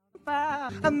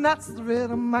And that's the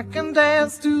rhythm I can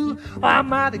dance to. I'm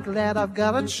mighty glad I've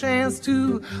got a chance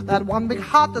to. That one big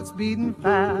heart that's beating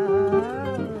fast.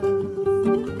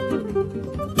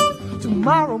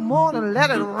 Tomorrow morning let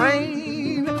it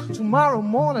rain. Tomorrow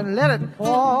morning let it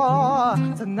pour.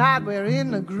 Tonight we're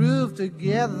in the groove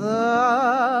together.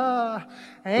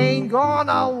 Ain't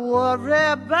gonna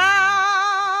worry about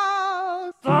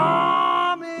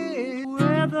stormy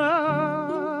weather.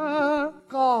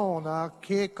 Gonna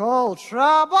kick old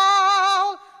trouble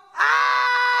out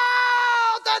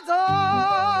the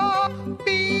door.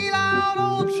 Beat out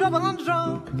old trouble on the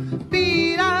drum.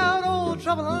 Beat out old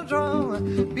trouble on the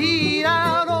drum. Beat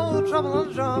out old trouble on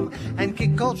the drum. And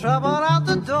kick old trouble out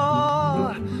the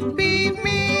door. Beat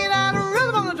me that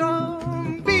rhythm on the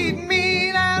drum. Beat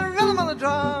me that rhythm on the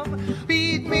drum.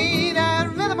 Beat me that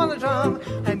rhythm on the drum.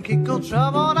 And kick old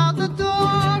trouble out the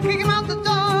door. Kick him out the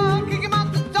door. Kick him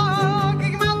out the door.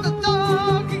 Kick him out the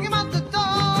door. Kick him out the door.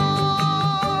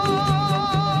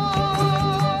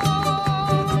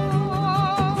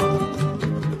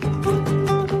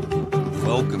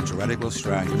 Welcome to Radical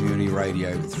Australian Community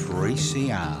Radio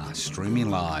 3CR, streaming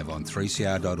live on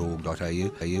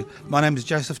 3cr.org.au. My name is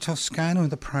Joseph Toscano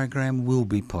and the program will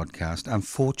be podcast.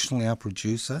 Unfortunately, our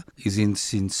producer is in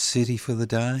Sin City for the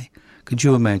day. Could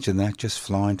you imagine that, just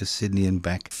flying to Sydney and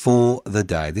back for the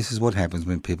day? This is what happens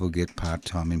when people get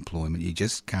part-time employment. You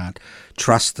just can't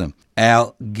trust them.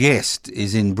 Our guest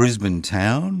is in Brisbane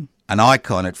town, an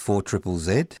icon at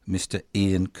 4ZZZ, Mr.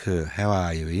 Ian Kerr. How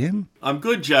are you, Ian? I'm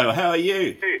good, Joe. How are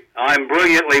you? I'm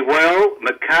brilliantly well.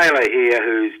 Michaela here,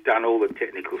 who's done all the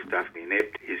technical stuff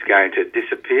inept, is going to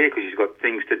disappear because she's got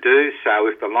things to do. So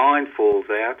if the line falls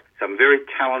out, some very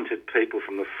talented people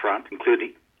from the front,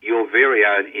 including your very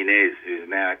own Inez, who's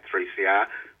now at 3CR,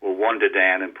 will wander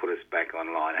down and put us back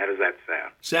online. How does that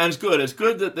sound? Sounds good. It's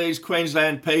good that these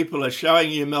Queensland people are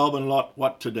showing you Melbourne lot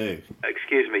what to do.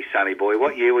 Excuse me, sonny boy,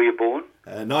 what year were you born?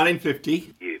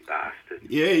 1950. You bastard.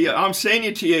 Yeah, I'm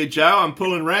senior to you, Joe. I'm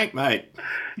pulling rank, mate.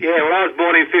 Yeah, well, I was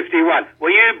born in 51. Were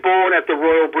you born at the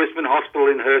Royal Brisbane Hospital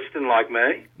in Hurston like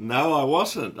me? No, I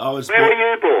wasn't. Where were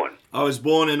you born? I was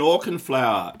born in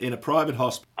Auchenflower in a private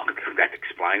hospital. Oh, that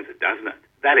explains it, doesn't it?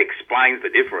 That explains the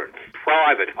difference.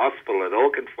 Private hospital at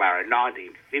Auchenflower in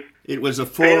 1950. It was a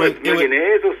falling...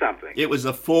 millionaires or something. It was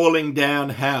a falling down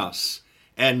house,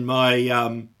 and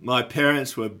my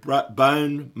parents were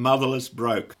bone motherless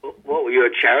broke. What, were you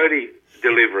a charity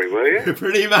delivery, were you?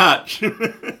 Pretty much.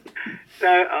 So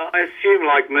I assume,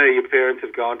 like me, your parents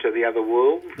have gone to the other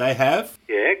world? They have?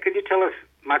 Yeah. Can you tell us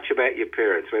much about your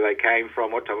parents, where they came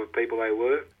from, what type of people they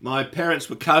were? My parents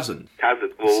were cousins.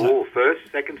 Cousins? Oh, first,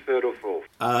 second, third or fourth?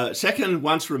 Second,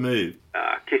 once removed.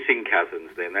 Kissing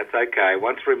cousins then, that's okay.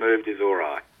 Once removed is all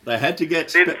right. They had to get...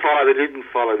 They didn't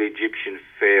follow the Egyptian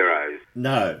pharaohs.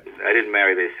 No. They didn't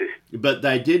marry their sisters. But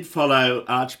they did follow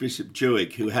Archbishop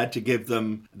Jewick, who had to give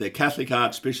them... The Catholic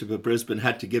Archbishop of Brisbane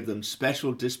had to give them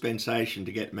special dispensation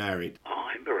to get married. Oh,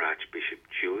 I remember Archbishop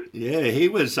Jewick. Yeah, he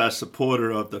was a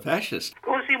supporter of the fascists. Of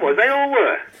course he was. They all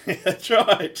were. That's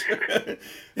right.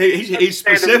 he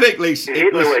specifically...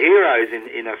 Hitler were heroes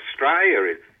in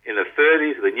Australia in the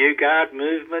 30s, the New Guard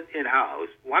movement. You know, it was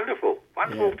wonderful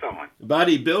time. But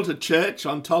he built a church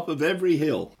on top of every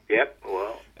hill. Yep,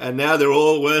 well. And now they're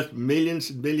all worth millions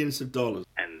and millions of dollars.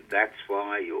 And that's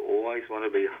why you always want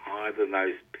to be higher than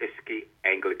those pesky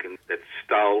Anglicans that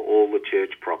stole all the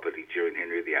church property during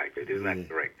Henry VIII. Isn't that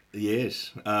correct?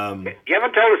 Yes. You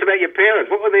haven't told us about your parents.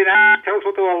 What were they like? Tell us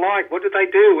what they were like. What did they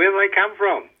do? Where did they come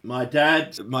from? My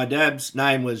dad's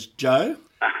name was Joe,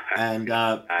 and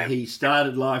he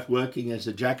started life working as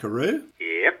a jackaroo.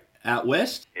 Yep. Out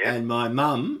west. Yep. And my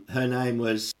mum, her name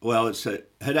was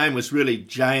really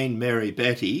Jane Mary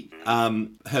Betty.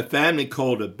 Her family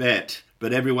called her Bet,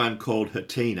 but everyone called her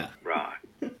Tina. Right.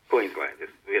 Queensland,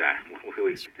 that's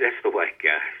the way it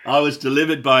goes. I was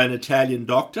delivered by an Italian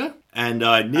doctor, and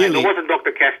I nearly... It wasn't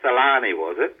Dr. Castellani,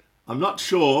 was it? I'm not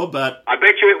sure, but... I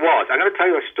bet you it was. I'm going to tell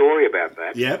you a story about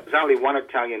that. Yep. There's only one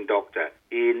Italian doctor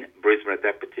in Brisbane at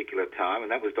that particular time,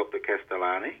 and that was Dr.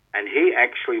 Castellani. And he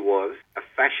actually was a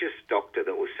fascist doctor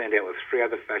that was sent out with 3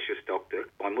 other fascist doctors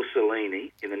by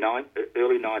Mussolini in the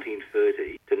early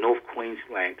 1930s to North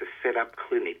Queensland to set up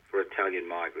clinic for Italian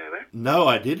migrants. You know that? No,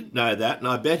 I didn't know that, and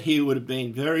I bet he would have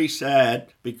been very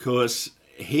sad because...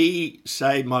 He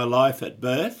saved my life at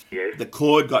birth. Yes. The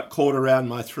cord got caught around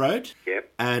my throat. Yep.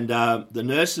 And the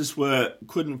nurses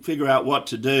couldn't figure out what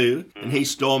to do. And he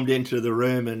stormed into the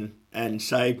room and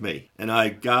saved me. And I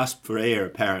gasped for air,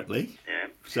 apparently. Yeah.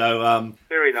 So...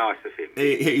 very nice of him.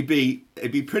 he'd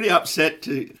be pretty upset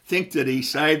to think that he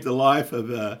saved the life of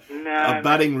a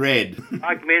budding red.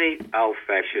 Like many old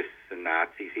fascists and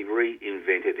Nazis, he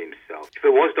reinvented himself. If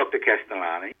it was Dr.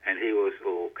 Castellano, he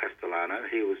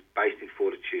was based in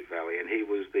Fortitude Valley, and he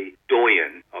was the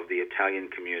doyen of the Italian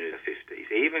community in the 50s.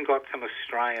 He even got some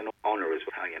Australian honour as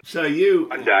Italian. So you...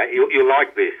 One day, you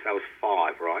like this, I was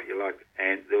 5, right?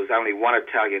 And there was only one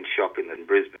Italian shop in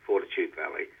Brisbane, Fortitude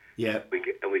Valley. Yeah.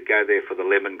 We'd go there for the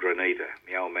lemon granita.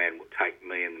 The old man would take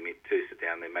me and me to sit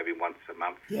down there maybe once a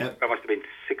month. Yeah. I must have been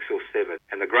 6 or 7.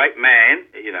 And the great man,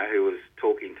 who was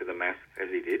talking to the mass as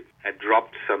he did, had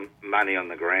dropped some money on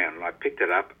the ground. And I picked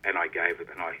it up and I gave it.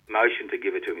 And I motioned to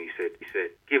give it to him. He said,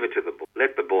 give it to the boy.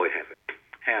 Let the boy have it.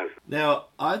 How's that? Now,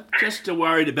 I'm just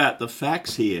worried about the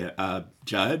facts here,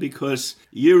 Joe, because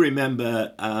you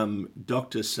remember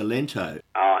Dr. Salento.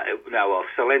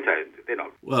 Salento, they're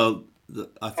not. Well...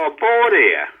 born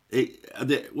here.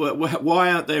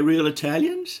 Why aren't they real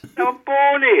Italians? They were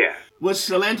born here. Was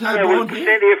Salento They born were here?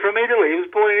 sent here from Italy. He was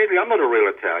born in Italy. I'm not a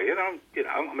real Italian.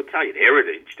 I'm Italian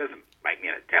heritage. Doesn't make me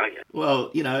an Italian.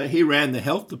 Well, he ran the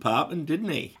health department, didn't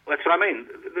he? Well, that's what I mean.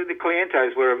 The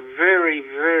Clientos were a very,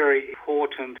 very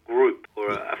important group,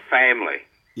 or a family.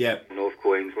 Yeah. In North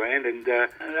Queensland, and they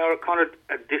were kind of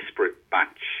a disparate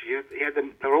bunch. You had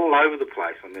them; they were all over the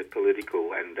place on their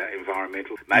political and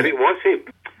environmental. Maybe it was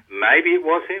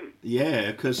him.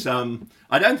 Yeah, because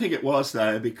I don't think it was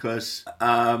though, because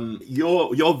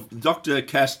your Dr.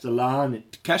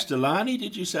 Castellani,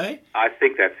 did you say? I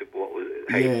think that's what was.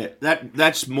 Yeah,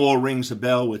 that's more rings a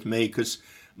bell with me, because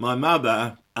my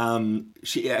mother,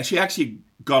 she actually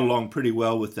got along pretty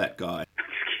well with that guy.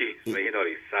 Excuse me, you're not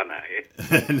his son, are you?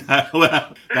 No,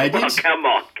 well, they did. Come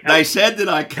on. They said that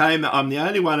I'm the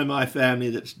only one in my family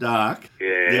that's dark.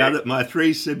 Yeah. My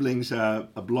 3 siblings are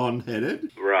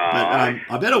blonde-headed. Right.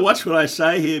 But I better watch what I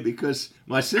say here, because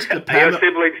my sister Are Pamela... your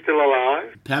siblings still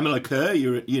alive? Pamela Kerr,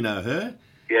 you know her.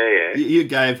 Yeah. You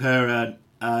gave her a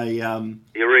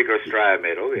Eureka Australia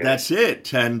medal, yeah. That's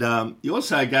it. And you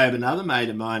also gave another mate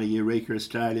of mine a Eureka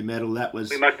Australia medal. That was...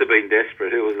 We must have been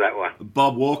desperate. Who was that one?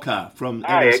 Bob Walker from...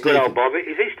 Oh, yeah, good old Bobby.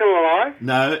 Is he still alive?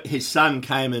 No, his son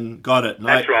came and got it.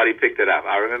 That's right, he picked it up.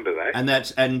 I remember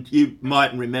that. And you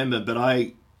mightn't remember, but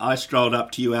I strolled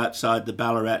up to you outside the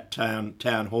Ballarat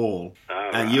town hall,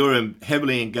 and you were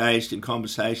heavily engaged in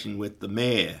conversation with the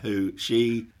mayor, who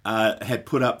she had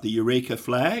put up the Eureka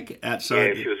flag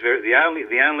outside. Yeah, she was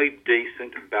the only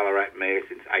decent Ballarat mayor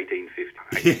since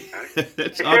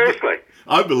 1850. Seriously,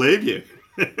 I believe you.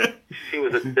 She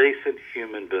was a decent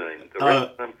human being. The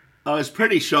rest of them, I was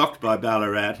pretty shocked by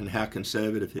Ballarat and how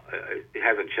conservative it is. It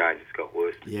hasn't changed. It's got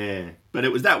worse. Yeah,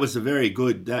 but that was a very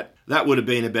good. That would have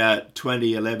been about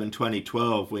 2011,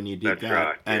 2012 when you did That's that.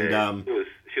 Right. And yeah.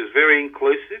 She was very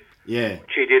inclusive. Yeah. What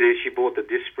she did is she brought the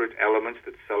disparate elements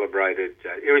that celebrated,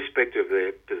 irrespective of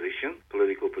their position,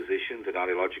 political positions and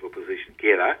ideological positions,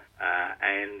 together.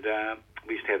 And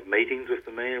we used to have meetings with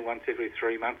the mayor once every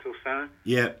 3 months or so.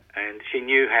 Yeah. And she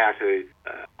knew how to...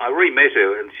 I re-met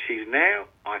her, and she's now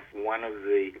one of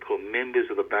the members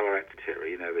of the Ballarat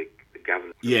Territory, the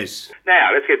governor. Yes. Now,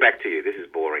 let's get back to you. This is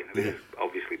boring. This is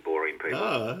obviously boring, people.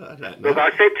 Oh, I don't know. Look, I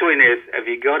said to Inez, have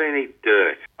you got any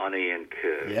dirt on Ian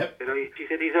Kerr? Yep. She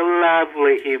said, he's a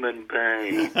lovely human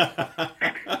being.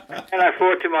 And I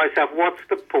thought to myself, what's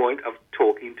the point of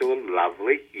talking to a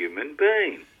lovely human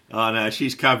being? Oh, no,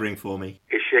 she's covering for me.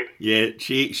 Is she? Yeah,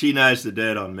 she knows the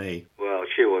dirt on me. Well,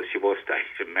 she was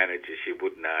station manager. She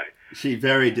would know. She's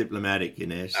very diplomatic,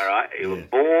 Inez. All right. You were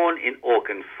born in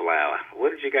Auchenflower. Where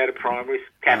did you go to primary?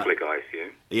 Catholic, I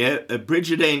assume. Yeah, a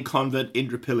Brigidine Convent,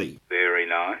 Indooroopilly. Very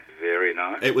nice. Very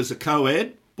nice. It was a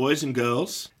co-ed, boys and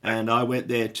girls, and I went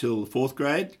there till 4th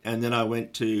grade, and then I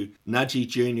went to Nudgee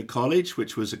Junior College,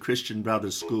 which was a Christian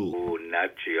Brothers school. Oh,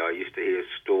 Nudgee. I used to hear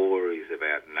stories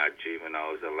about Nudgee when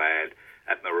I was a lad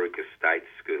at Maruka State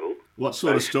School. What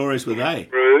sort of stories were they?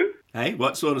 True. Hey,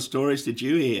 what sort of stories did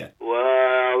you hear?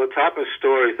 Well, the type of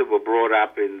stories that were brought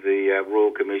up in the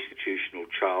Royal Constitutional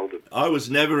Child. I was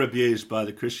never abused by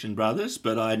the Christian Brothers,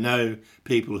 but I know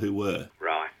people who were.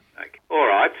 Right. Okay. All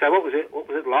right. So what was it? What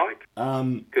was it like?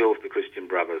 Girls, the Christian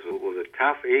Brothers. Was it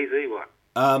tough, easy, what?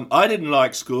 I didn't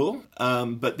like school,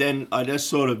 but then I just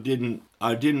sort of didn't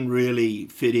really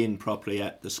fit in properly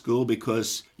at the school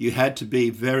because you had to be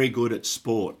very good at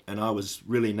sport, and I was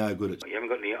really no good at sport. You haven't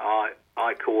got any eye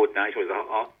coordination? Was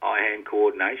it eye-hand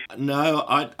coordination? No,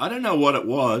 I don't know what it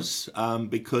was,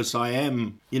 because I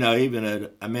am, even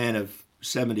a man of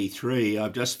 73.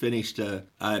 I've just finished a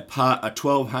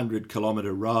 1,200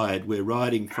 kilometre ride. We're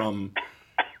riding from...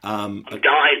 I'm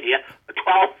dying here.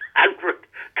 1,200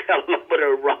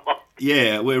 1200-kilometre ride.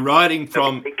 Yeah, we're riding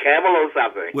from... A camel or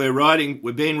something.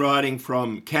 We've been riding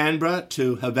from Canberra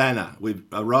to Havana. We've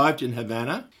arrived in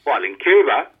Havana. What, in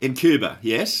Cuba? In Cuba,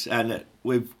 yes. And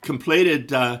we've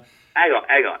completed...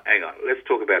 Hang on. Let's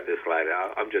talk about this later.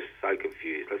 I'm just so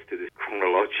confused. Let's do this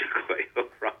chronologically, all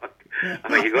right? I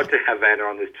mean, you got to Havana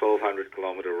on this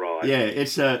 1,200-kilometre ride.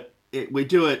 Yeah, we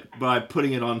do it by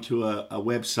putting it onto a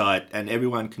website, and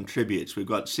everyone contributes. We've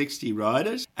got 60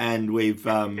 riders, and we've...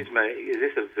 Excuse me, is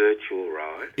this a virtual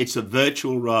ride? It's a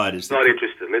virtual ride. Not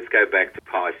interested. Let's go back to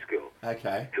high school.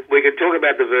 Okay. We can talk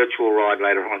about the virtual ride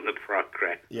later on in the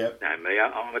program. Yep. No, me,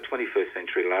 I'm a 21st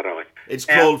century Luddite. It's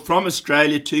called From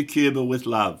Australia to Cuba with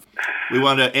Love. We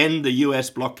want to end the US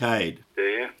blockade. Do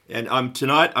you? And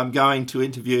tonight I'm going to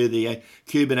interview the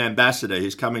Cuban ambassador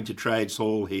who's coming to Trades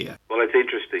Hall here. Well, it's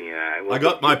interesting, you know. I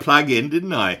got my plug in,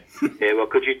 didn't I? Yeah, well,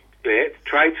 could you... Yeah,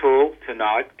 Trades Hall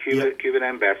tonight, Yep. Cuban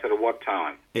ambassador, what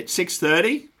time? It's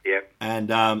 6:30. Yep. And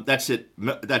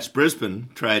that's Brisbane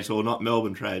Trades Hall, not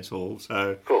Melbourne Trades Hall.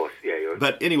 So, Of course, yeah.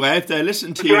 but anyway, if they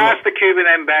listen to Could you ask the Cuban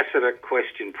ambassador a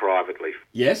question privately?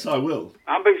 Yes, I will.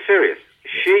 I'm being serious.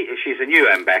 She's a new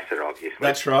ambassador, obviously.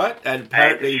 That's right, and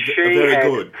apparently and very had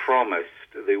good. promised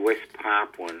the West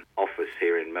Papuan office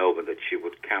here in Melbourne that she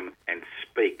would come and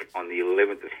speak on the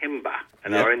 11th of September.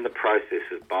 And they were in the process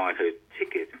of buying her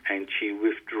ticket, and she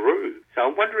withdrew. So I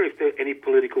wonder if any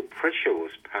political pressure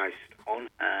was placed on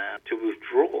to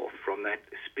withdraw from that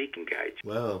speaking engagement.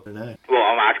 Well, I know. Well,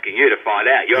 I'm asking you to find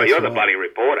out. You're the right. bloody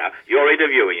reporter. You're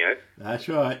interviewing her. That's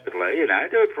right. You know,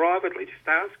 do it privately. Just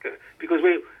ask her. Because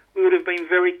we would have been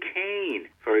very keen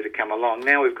for her to come along.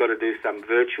 Now we've got to do some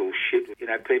virtual shit, you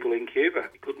know, people in Cuba.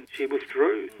 She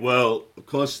withdrew. Well, of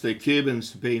course, the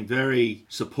Cubans have been very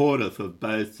supportive of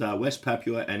both West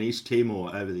Papua and East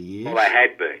Timor over the years. Well, they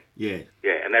had been. Yeah.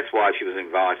 Yeah, and that's why she was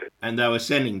invited. And they were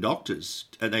sending doctors,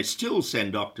 and they still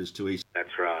send doctors to East.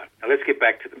 That's right. Now let's get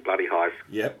back to the bloody high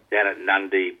school. Yep. Down at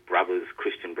Nundy Brothers,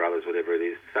 Christian Brothers, whatever it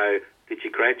is. So, did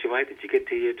you graduate? Did you get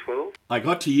to year 12? I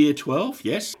got to year 12,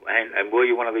 yes. And were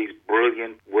you one of these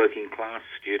brilliant working class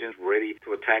students ready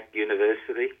to attack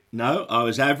university? No, I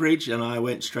was average, and I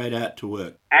went straight out to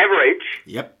work. Average?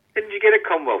 Yep. Didn't you get a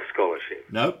Commonwealth scholarship?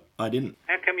 Nope, I didn't.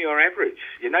 How come you're average?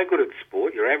 You're no good at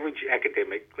sport. You're average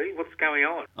academically. What's going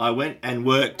on? I went and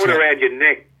worked... What around your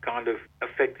neck kind of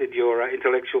affected your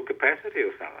intellectual capacity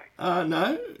or something?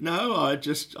 No, I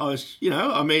was, you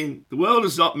know, I mean, the world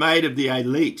is not made of the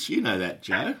elites. You know that,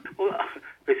 Joe. Well,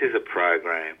 this is a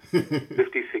program,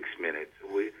 56 minutes.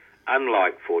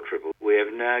 Unlike 4Triple, we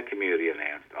have no community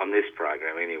announced on this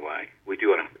program anyway. We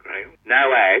do it on the program.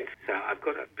 No ads, so I've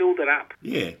got to build it up.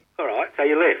 Yeah. All right, so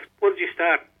you left. What did you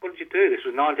start? What did you do? This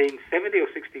was 1970 or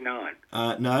 69?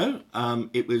 No,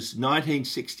 it was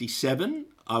 1967.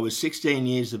 I was 16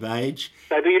 years of age.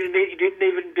 So you didn't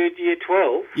even do year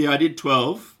 12? Yeah, I did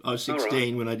 12. I was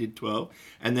 16 when I did 12.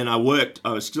 And then I worked,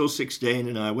 I was still 16,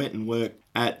 and I went and worked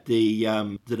at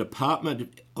the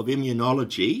Department of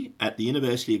Immunology at the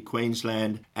University of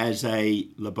Queensland as a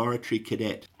laboratory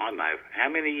cadet. I know. How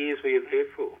many years were you there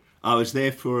for? I was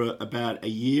there for about a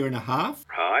year and a half.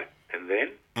 Right, and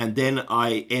then? And then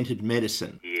I entered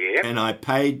medicine. Yep. And I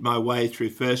paid my way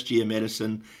through first year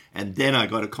medicine, and then I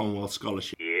got a Commonwealth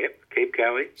scholarship. Yep, keep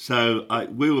going. So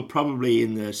we were probably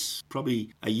probably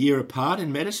a year apart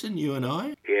in medicine, you and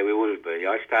I. Yeah, we would have been.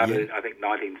 I started, I think,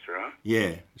 19th, right?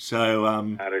 Yeah. So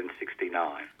Started in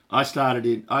 69. I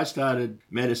started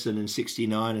medicine in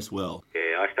 69 as well.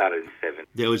 Yeah, I started in 7.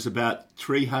 There was about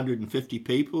 350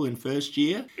 people in first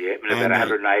year. Yeah, and about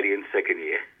 180 in second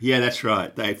year. Yeah, that's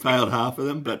right. They failed half of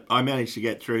them, but I managed to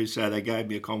get through, so they gave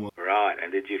me a Commonwealth. Right,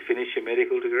 and did you finish your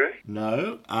medical degree?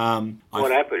 No.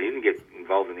 What happened? You didn't get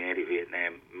involved in the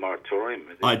anti-Vietnam moratorium?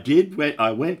 I did.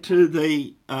 I went to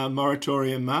the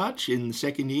moratorium march in the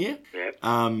second year. Yep.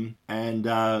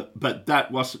 But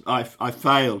that wasn't. I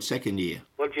failed second year.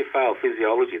 What did you fail?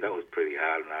 Physiology? That was pretty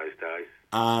hard in those days.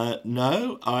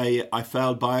 No, I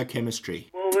failed biochemistry.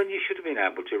 Well, then you should have been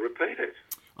able to repeat it.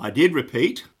 I did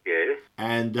repeat. Yes.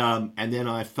 And then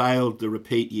I failed the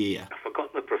repeat year. I've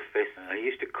forgotten the professor. He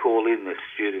used to call in the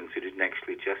students who didn't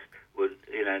actually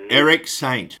Eric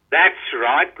Saint. That's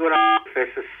right. Good old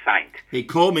Professor Saint. He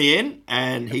called me in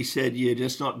and he said, "You're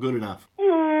just not good enough."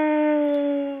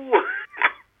 Ooh.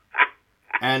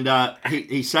 And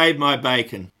he saved my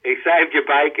bacon. He saved your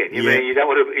bacon. You mean you don't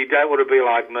want to be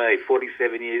like me,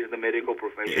 47 years in the medical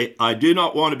profession? I do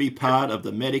not want to be part of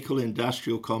the medical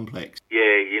industrial complex. Yeah,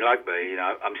 you're like me,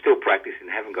 I'm still practicing,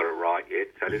 haven't got it right yet,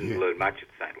 so I didn't learn much at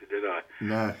St. Louis, did I?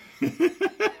 No.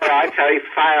 All right, so he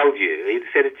failed you. He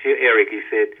said it to Eric. He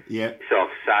said, Yeah. "Yourself,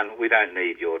 son, we don't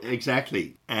need your..."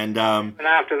 Exactly. And And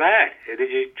after that, did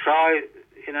you try,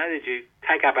 did you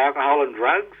take up alcohol and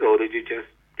drugs, or did you just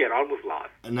get on with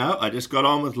life? no, I just got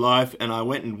on with life, and I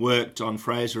went and worked on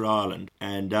Fraser Island.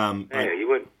 And You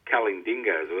weren't culling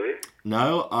dingoes, were you?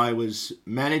 no, I was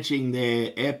managing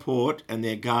their airport and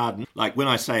their garden. Like when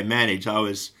I say manage, I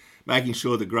was making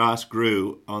sure the grass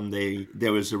grew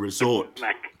there was a resort.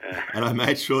 And I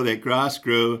made sure their grass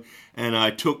grew, and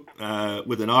I took,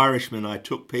 with an Irishman, I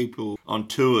took people on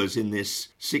tours in this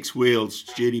 6-wheeled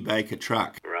Studebaker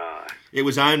truck. Right. It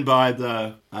was owned by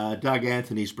the Doug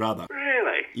Anthony's brother.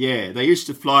 Really? Yeah, they used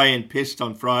to fly in pissed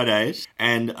on Fridays,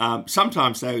 and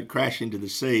sometimes they would crash into the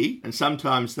sea, and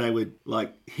sometimes they would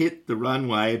hit the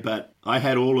runway. But I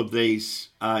had all of these,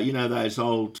 those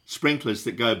old sprinklers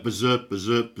that go berserk,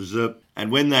 berserk, berserk. And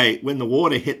when the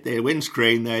water hit their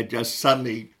windscreen, they'd just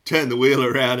suddenly turn the wheel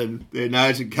around and their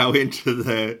nose would go into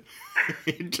the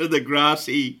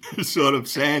grassy, sort of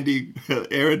sandy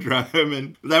aerodrome,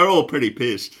 and they were all pretty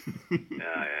pissed. Oh,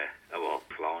 yeah. Oh, well,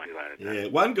 flying. Yeah,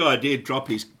 one guy did drop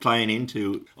his plane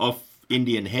off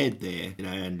Indian Head there,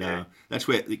 and that's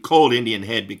where they called Indian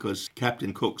Head because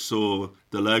Captain Cook saw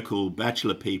the local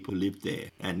bachelor people lived there,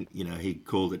 and he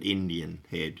called it Indian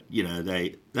Head.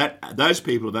 Those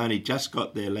people have only just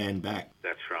got their land back.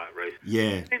 That's right, Reece.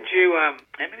 Yeah.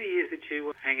 How many years did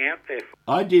you hang out there for?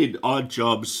 I did odd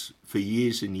jobs for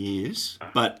years and years,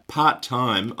 but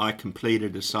part-time I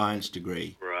completed a science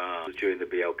degree. Right. During the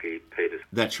Bjelke-Petersen.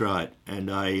 That's right, and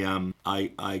I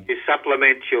You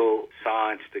supplement your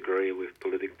science degree with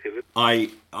political activity?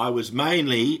 I was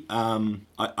mainly,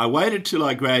 I waited till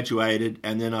I graduated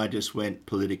and then I just went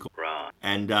political. Right.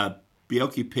 And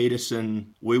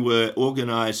Bjelke-Petersen, we were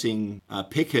organising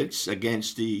pickets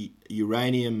against the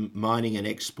uranium mining and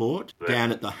export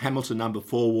down at the Hamilton No.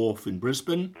 4 wharf in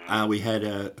Brisbane. We had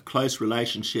a close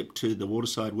relationship to the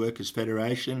Waterside Workers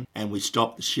Federation, and we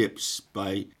stopped the ships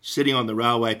by sitting on the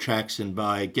railway tracks and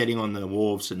by getting on the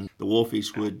wharves, and the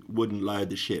wharfies wouldn't load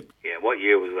the ship. Yeah, what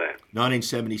year was that?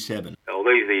 1977. All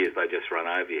these years they just run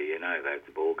over you, that's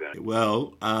the ball game.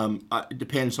 Well, it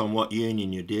depends on what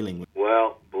union you're dealing with.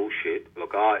 Well, bullshit.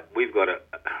 Look,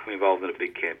 we're involved in a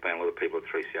big campaign. A lot of people at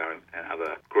 3CR and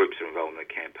other groups are involved in the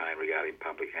campaign regarding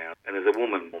public housing. And there's a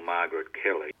woman, Margaret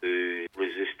Kelly, who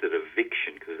resisted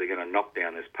eviction because they're going to knock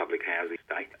down this public housing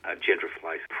estate,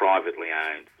 gentrify privately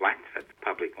owned flats. That's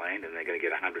public land, and they're going to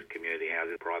get 100 community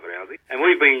houses, private housing.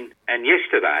 And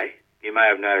yesterday, you may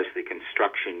have noticed the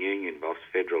construction union boss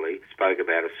federally spoke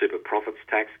about a super profits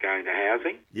tax going to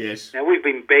housing. Yes. Now, we've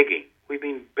been begging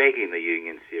the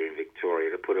unions here in Victoria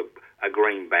to put a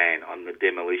green ban on the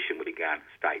demolition of the gun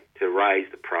state to raise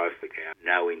the profit count,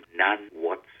 knowing none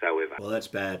whatsoever. Well, that's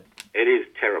bad. It is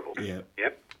terrible. Yeah.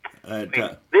 Yep.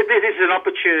 This is an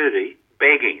opportunity.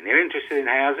 Begging. They're interested in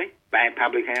housing. Ban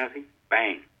public housing.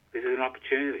 Bang. This is an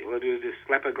opportunity. We'll do is just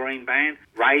slap a green ban,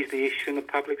 raise the issue in the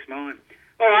public's mind.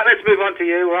 All right, let's move on to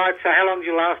you. Right, so how long did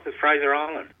you last at Fraser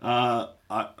Island?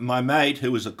 My mate,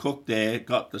 who was a cook there,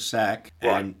 got the sack.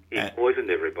 What? He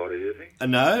poisoned everybody, did he?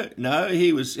 No,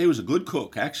 he was a good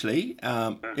cook, actually.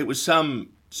 It was some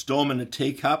storm in a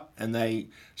teacup, and they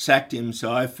sacked him,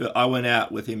 so I went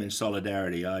out with him in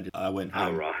solidarity. I went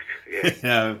home. Oh, right,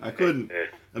 yeah. I couldn't. Yeah.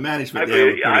 The management there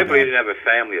were pretty I hope bad. you didn't have a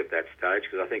family at that stage,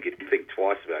 because I think you'd think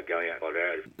twice about going out like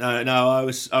that. No, I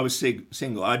was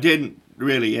single. I didn't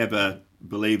really ever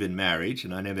believe in marriage,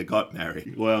 and I never got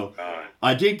married. Well,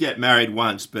 I did get married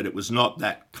once, but it was not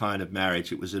that kind of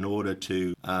marriage. It was in order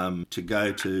to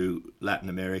go to Latin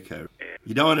America. Yeah.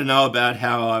 You don't want to know about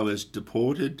how I was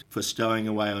deported for stowing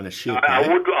away on a ship. I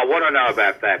want to know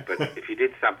about that, but if you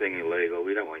did something illegal,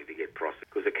 we don't want you to get prosecuted,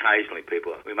 because occasionally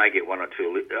we may get one or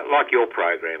two, like your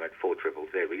program at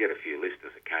 4ZZZ, we get a few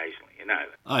listeners occasionally, you know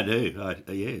that. I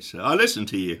do, yes. I listen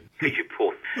to you. You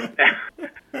poor...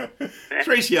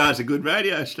 3CR is a good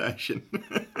radio station.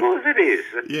 Of course it is.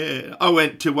 Yeah, I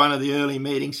went to one of the early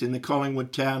meetings in the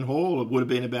Collingwood Town Hall. It would have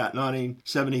been about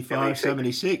 1975,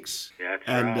 76. Yeah, that's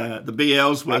and right. The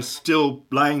BLs were still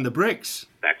laying the bricks.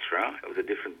 That's right. It was a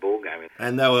different ball game.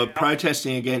 And they were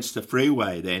protesting against the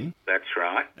freeway then. That's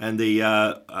right. And the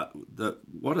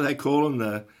what do they call them?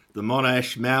 The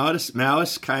Monash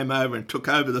Maoists came over and took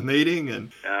over the meeting,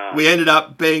 and we ended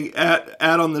up being out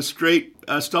on the street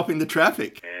stopping the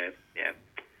traffic. Yeah.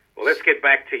 Well, let's get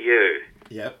back to you.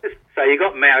 Yep. So you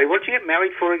got married. What did you get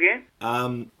married for again?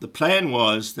 The plan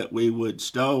was that we would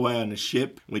stow away on a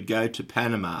ship. We'd go to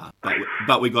Panama,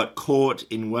 but we got caught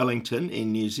in Wellington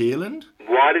in New Zealand.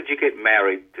 Why did you get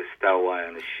married to stow away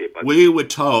on a ship? We were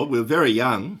told, we were very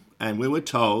young, and we were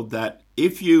told that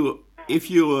if you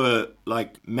were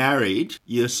like married,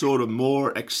 you're sort of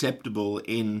more acceptable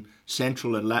in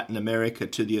Central and Latin America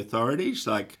to the authorities.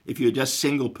 Like if you're just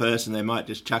single person, they might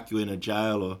just chuck you in a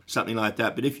jail or something like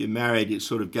that. But if you're married, it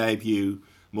sort of gave you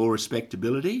more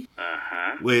respectability.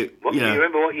 Do you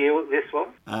remember what year this was?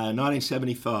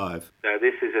 1975. So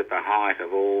this is at the height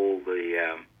of all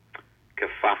the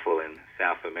kerfuffle in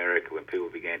South America when people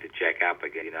began to jack up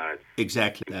again.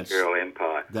 Exactly. Imperial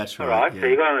Empire. That's right. All right. Yeah. So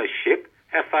you got on a ship.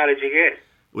 How far did you get?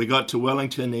 We got to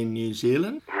Wellington in New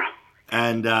Zealand.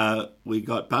 And we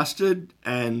got busted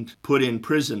and put in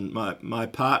prison. My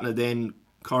partner then,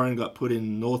 Corin, got put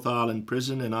in North Island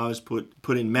prison, and I was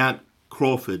put in Mount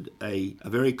Crawford, a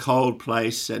very cold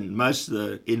place, and most of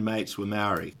the inmates were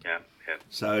Maori. Yeah.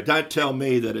 So don't tell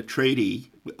me that a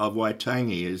treaty of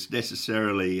Waitangi is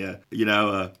necessarily, a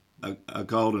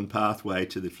golden pathway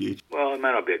to the future. Well, it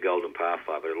may not be a golden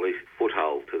pathway, but at least a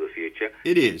foothold to the future.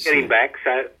 It is. Getting back,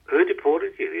 so who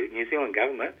deported you? The New Zealand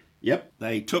government? Yep,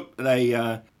 they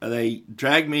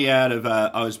dragged me out of.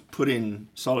 I was put in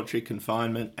solitary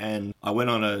confinement, and I went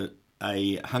on a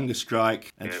hunger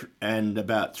strike. And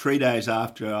about 3 days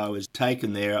after I was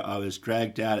taken there, I was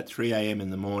dragged out at 3 a.m.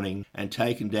 in the morning and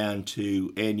taken down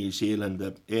to Air New Zealand,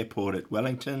 the airport at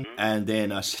Wellington. And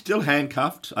then I was still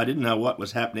handcuffed. I didn't know what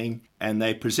was happening. And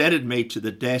they presented me to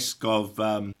the desk of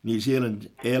New Zealand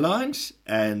Airlines,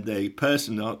 and the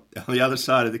person on the other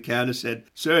side of the counter said,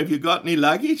 "Sir, have you got any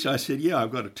luggage?" I said, "Yeah,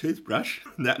 I've got a toothbrush."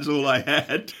 And that's all I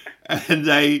had. And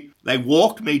they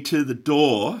walked me to the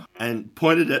door and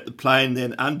pointed at the plane,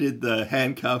 then undid the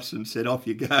handcuffs and said, "Off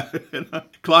you go." And I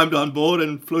climbed on board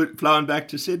and flown back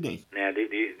to Sydney. Now, do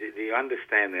you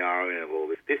understand the irony of all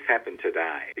this? If this happened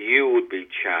today, you would be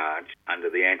charged under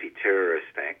the Anti-Terrorist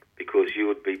Act because you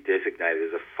would be designated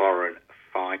as a foreign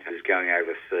fighter who's going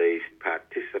overseas,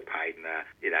 participating,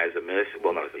 as a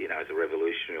as a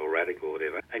revolutionary or radical or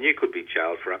whatever, and you could be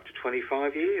jailed for up to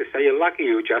 25 years. So you're lucky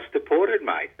you were just deported,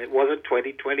 mate. It wasn't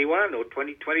 2021 or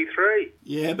 2023.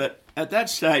 Yeah, but at that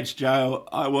stage, Joe,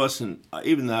 I wasn't,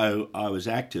 even though I was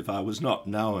active, I was not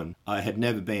known. I had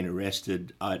never been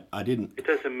arrested. I didn't... It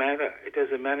doesn't matter. It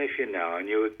doesn't matter if you're known.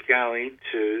 You were going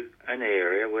to an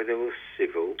area where there was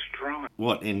civil strife.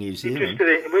 What, in New Zealand?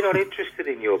 We're not interested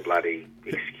in your bloody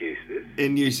excuses.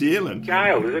 In New Zealand?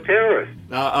 Jailed as a terrorist.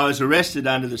 No, I was arrested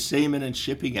under the Seamen and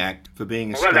Shipping Act for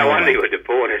being a Well, no wonder you were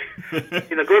deported.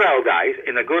 In the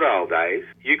good old days,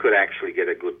 you could actually get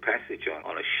a good passage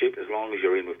on a ship as long as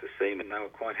you're in with the seamen. They were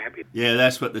quite happy. Yeah,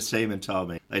 that's what the seamen told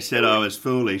me. They said I was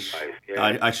foolish.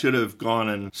 Yeah. I should have gone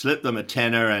and slipped them a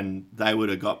tenner, and they would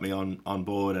have got me on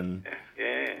board. And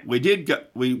yeah.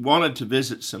 we wanted to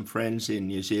visit some friends in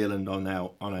New Zealand on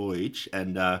our voyage,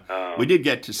 and we did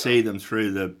get to see them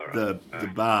through the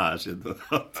bars.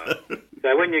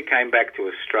 So when you came back to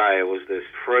Australia, was this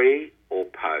pre or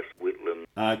post Whitlam?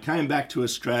 I came back to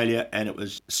Australia, and it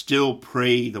was still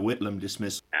pre the Whitlam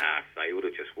dismissal. So you would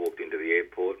have just walked into the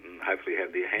airport and hopefully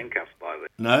had the handcuffs by then.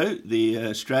 No, the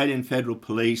Australian Federal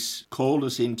Police called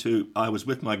us into... I was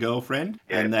with my girlfriend,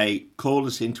 and they called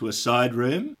us into a side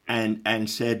room and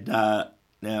said...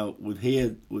 Now,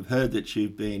 we've heard that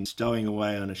you've been stowing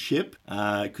away on a ship.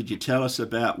 Could you tell us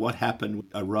about what happened,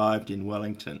 arrived in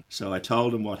Wellington? So I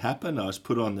told them what happened. I was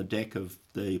put on the deck of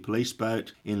the police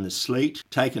boat in the sleet,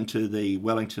 taken to the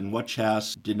Wellington watch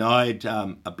house, denied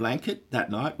a blanket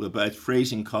that night. We were both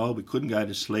freezing cold. We couldn't go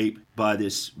to sleep, by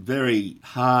this very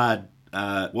hard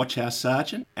watch house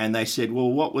sergeant. And they said,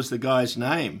 "Well, what was the guy's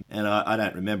name?" And I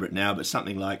don't remember it now, but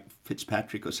something like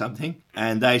Fitzpatrick or something.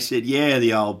 And they said, "Yeah,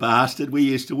 the old bastard, we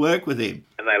used to work with him."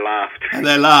 And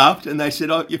they laughed. And they said,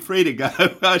 "Oh, you're free to go."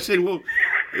 I said, "Well,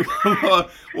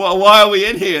 why are we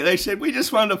in here?" They said, "We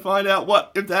just wanted to find out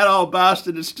if that old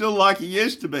bastard is still like he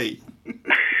used to be."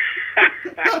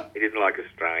 He didn't like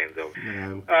Australians.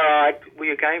 No. All right. Were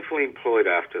you gainfully employed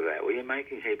after that? Were you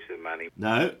making heaps of money?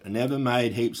 No, I never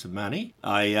made heaps of money.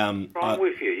 What's wrong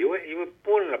with you? You were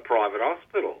born in a private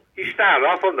hospital. You started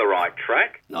off on the right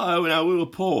track. No, we were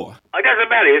poor. It doesn't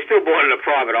matter. You're still born in a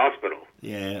private hospital.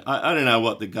 Yeah, I don't know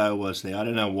what the go was there. I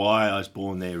don't know why I was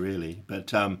born there, really. But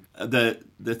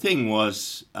the thing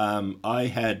was,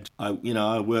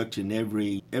 I worked in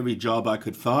every job I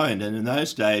could find, and in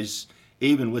those days,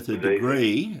 even with a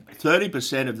degree,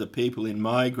 30% of the people in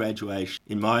my graduation,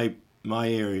 in my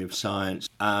area of science,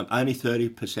 only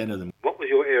 30% of them. What was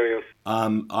your area of?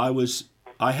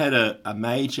 I had a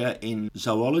major in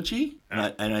zoology,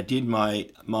 and I did my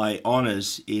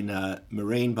honours in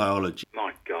marine biology.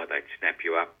 My God, they'd snap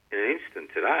you up in an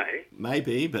instant today.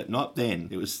 maybe, but not then.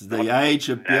 It was the age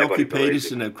of Nobody Bjelke believes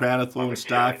Peterson it. and Crown of Thorns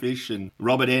Starfish and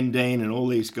Robert Endine and all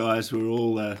these guys were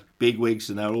all bigwigs,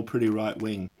 and they were all pretty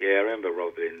right-wing. Yeah, I remember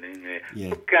Robert in there. Yeah.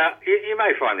 Look, you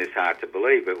may find this hard to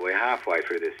believe, but we're halfway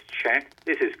through this chat.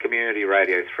 This is Community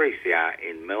Radio 3CR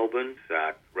in Melbourne,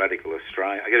 Radical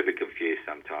Australia. I get a bit confused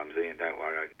sometimes, Ian, don't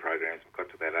worry, programs, I've got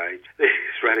to that age. This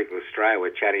is Radical Australia. We're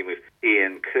chatting with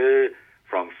Ian Kerr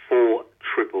from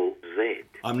 4ZZZ.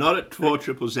 I'm not at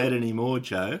 4ZZZ anymore,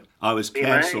 Joe. I was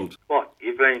cancelled. What,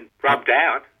 you've been rubbed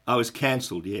out? I was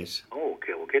cancelled, yes. Oh,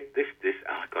 okay, we'll get this.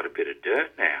 I got a bit of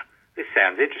dirt now. This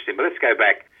sounds interesting, but let's go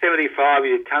back. 75,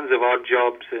 you did tons of odd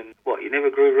jobs, and what, you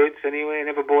never grew roots anywhere?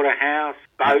 Never bought a house,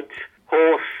 boat,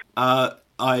 horse?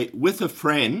 With a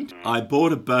friend, I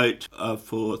bought a boat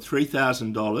for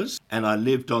 $3,000, and I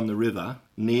lived on the river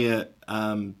near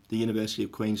the University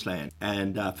of Queensland,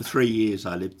 and for 3 years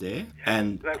I lived there.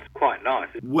 And That's quite nice.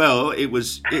 well, it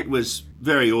was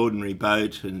very ordinary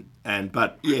boat,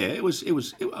 but yeah, it was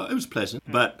pleasant.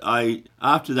 But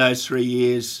after those 3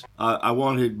 years, I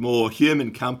wanted more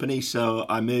human company, so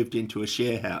I moved into a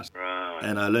share house, Right.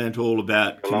 and I learnt all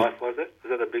about. Your life, was it?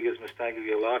 Was that the biggest mistake of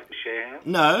your life, the share house?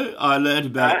 No, I learned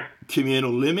about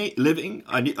communal living.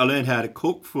 I learned how to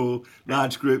cook for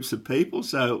large groups of people,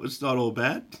 so it was not all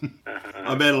bad.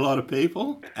 I met a lot of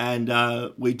people, and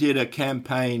we did a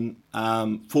campaign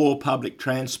for public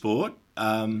transport,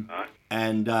 and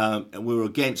we were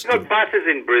against. You've got buses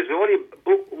in Brisbane. What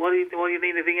do you need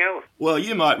anything else? Well,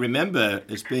 you might remember,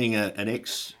 as being an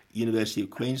ex-University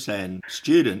of Queensland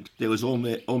student, there was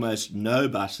almost no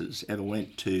buses ever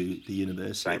went to the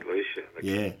university. St. Lucia.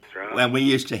 Yeah. That's right. And we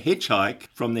used to hitchhike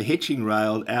from the hitching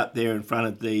rail out there in front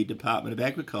of the Department of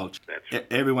Agriculture. That's right.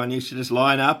 Everyone used to just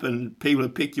line up, and people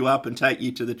would pick you up and take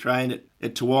you to the train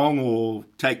at Toowong, or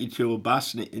take you to a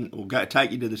bus or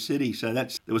take you to the city. So there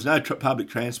was no public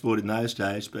transport in those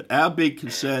days. But our big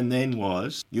concern then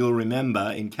was, you'll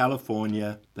remember, in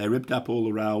California, they ripped up all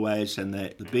the railways, and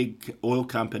the big oil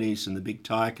companies and the big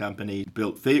tyre companies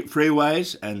built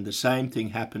freeways, and the same thing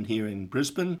happened here in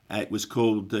Brisbane. It was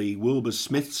called the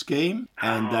Wilbur-Smith scheme,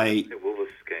 and The Wilbur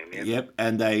scheme, yeah. Yep,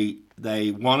 and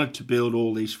they wanted to build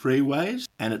all these freeways,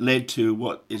 and it led to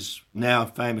what is now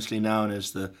famously known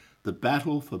as the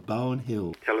Battle for Bowen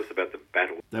Hill. Tell us about the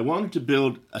battle. They wanted to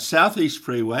build a southeast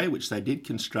freeway, which they did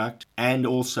construct, and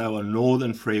also a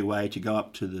northern freeway to go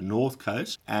up to the north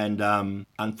coast. And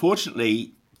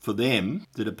unfortunately for them,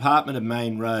 the Department of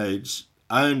Main Roads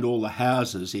owned all the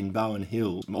houses in Bowen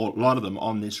Hill, a lot of them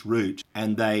on this route,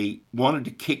 and they wanted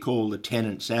to kick all the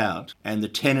tenants out, and the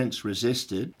tenants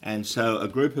resisted, and so a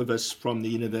group of us from the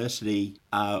university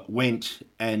went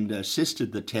and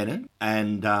assisted the tenant,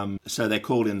 and so they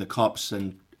called in the cops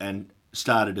and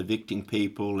started evicting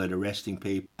people and arresting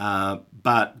people.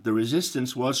 But the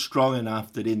resistance was strong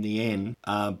enough that in the end,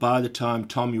 by the time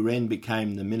Tom Uren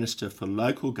became the Minister for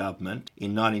Local Government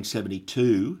in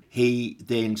 1972, he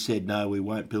then said, no, we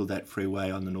won't build that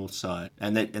freeway on the north side.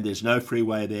 And there's no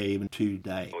freeway there even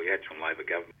today. Oh, you had from Labor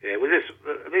government. Yeah, was this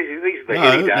these are the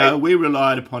heady days? No, we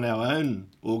relied upon our own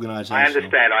organisation. I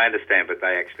understand, but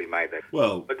they actually made that.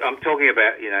 Well, But I'm talking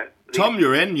about, Tom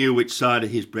Uren knew which side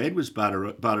of his bread was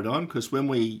buttered on, because when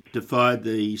we defied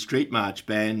the street march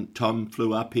ban, Tom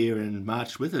flew up here and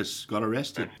marched with us, got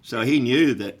arrested. So he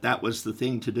knew that was the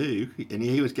thing to do, and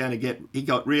he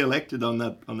got re-elected on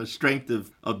the strength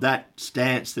of that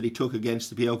stance that he took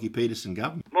against the Bjelke Peterson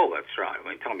government. Well, that's right. I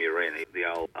mean, Tom Uren, the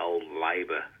old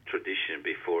Labor tradition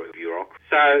before bureaucracy.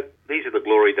 So these are the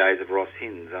glory days of Ross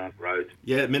Hinds, aren't Rhodes?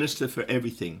 Yeah, Minister for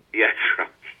Everything. Yeah, that's right.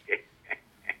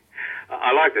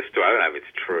 I like the story. I don't know if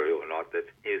it's true or not, that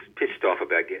he was pissed off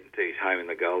about getting to his home in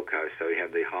the Gold Coast, so he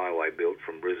had the highway built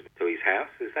from Brisbane to his house.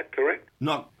 Is that correct?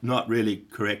 Not really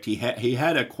correct. He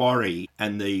had a quarry,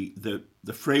 and the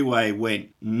freeway went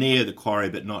near the quarry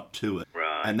but not to it. Right.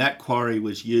 And that quarry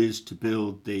was used to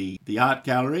build the art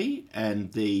gallery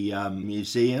and the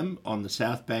museum on the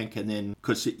South Bank, and then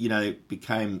because it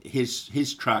became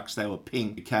his trucks, they were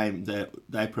pink,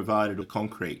 they provided the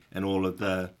concrete and all of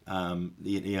the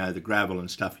gravel and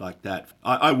stuff like that.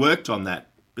 I worked on that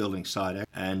building site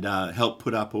and helped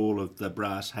put up all of the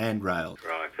brass handrails.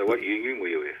 Right. So what union were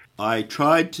you with? I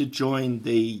tried to join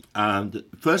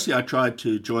firstly I tried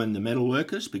to join the metal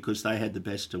workers because they had the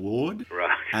best award. Right.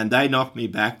 And they knocked me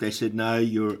back. They said, no,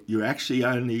 you're actually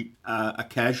only a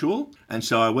casual. And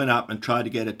so I went up and tried to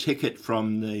get a ticket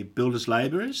from the builders'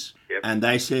 labourers. Yep. And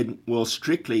they said, well,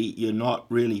 strictly, you're not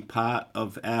really part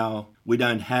of we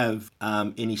don't have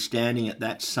any standing at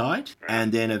that site. Right.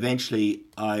 And then eventually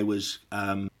I was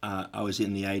in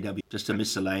the AW, just a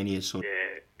miscellaneous sort of.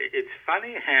 Yeah, it's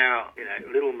funny how,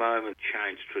 little moments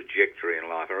change trajectory in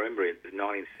life. I remember in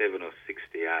 1997 or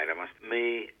 68,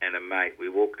 me and a mate, we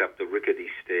walked up the rickety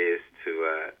stairs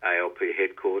to ALP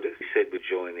headquarters. We said we'd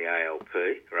join the ALP,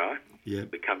 right? Yeah.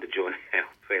 We come to join the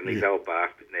ALP, and these old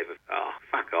bastards never,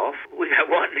 fuck off. We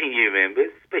don't want any new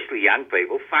members, especially young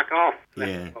people. Fuck off.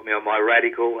 Yeah. Got me on my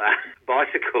radical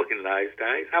bicycle in those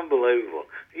days. Unbelievable.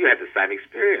 You had the same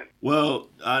experience. Well,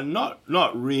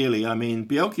 not really. I mean,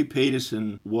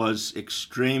 Bjelke-Petersen was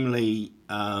extremely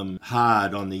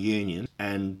hard on the union,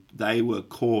 and they were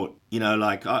caught.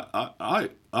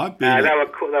 I've been. They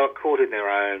were caught in their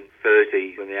own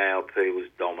 30 when the ALP was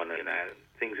dominant.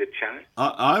 Things had changed.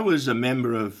 I was a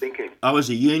member of. Thinking. I was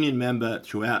a union member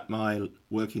throughout my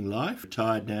working life.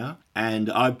 Retired now, and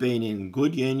I've been in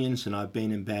good unions and I've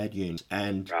been in bad unions,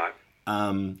 and. Right.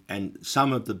 And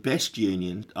some of the best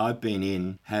unions I've been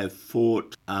in have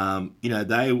fought,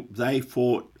 they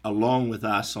fought along with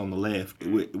us on the left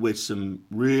with some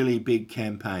really big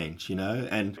campaigns,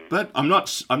 but I'm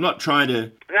not trying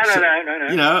to.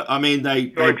 No. I mean,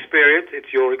 Your experience,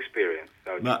 it's your experience.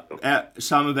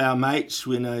 Some of our mates,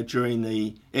 during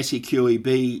the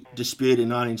SEQEB dispute in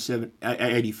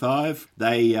 1985,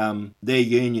 their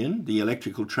union, the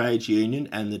Electrical Trades Union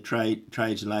and the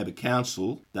Trades and Labour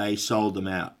Council, they sold them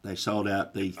out. They sold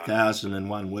out the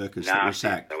 1,001 workers that were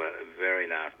sacked. They were very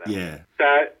nasty. Yeah.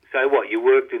 So what, you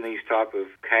worked in these type of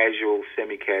casual,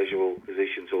 semi-casual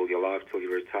positions all your life till you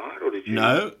retired, or did you?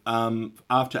 No.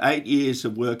 After 8 years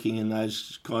of working in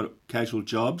those kind of casual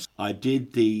jobs, I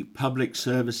did the public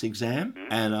service exam,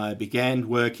 and I began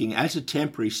working as a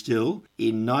temporary still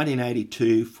in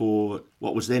 1982 for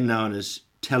what was then known as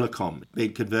Telecom,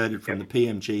 being converted from the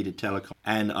PMG to Telecom.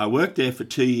 And I worked there for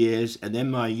 2 years, and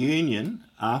then my union,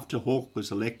 after Hawke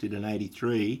was elected in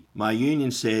 83, my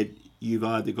union said, you've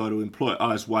either got to employ, I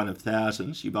was one of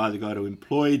thousands, you've either got to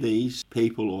employ these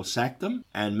people or sack them,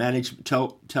 and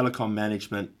Telecom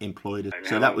management employed it. And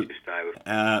so that was. Did you stay with?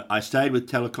 I stayed with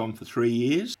Telecom for 3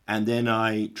 years, and then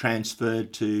I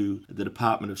transferred to the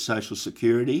Department of Social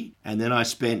Security, and then I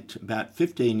spent about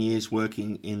 15 years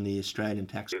working in the Australian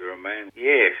Tax.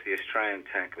 Yes, the Australian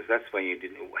Tax. That's when you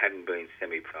hadn't been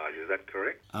semi-privatised. Is that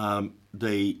correct?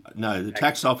 The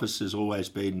tax office has always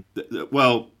been.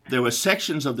 There were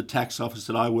sections of the tax office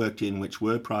that I worked in which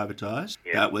were privatised.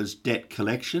 Yep. That was debt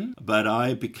collection. But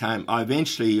I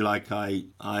eventually,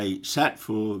 I sat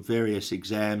for various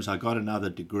exams. I got another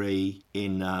degree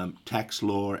in tax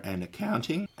law and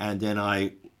accounting, and then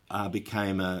I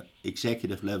became a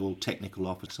executive level technical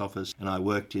office, and I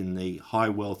worked in the high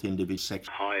wealth individual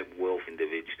section. High wealth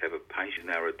individuals have a patient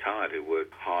now retired who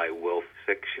worked high wealth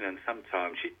section, and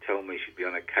sometimes she'd tell me she'd be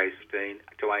on a case 15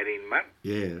 to 18 months.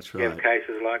 Yeah, that's right. You have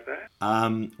cases like that? I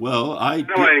don't want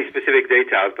any specific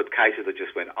details, but cases that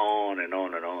just went on and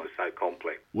on and on. It's so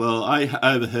complex. Well, I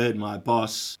overheard my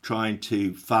boss trying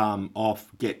to farm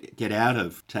off, get out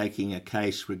of taking a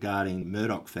case regarding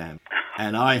Murdoch family.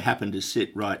 And I happened to sit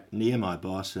right near my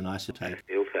boss, and I said,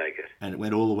 he'll take it. And it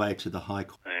went all the way to the High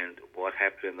Court. And what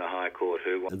happened in the High Court?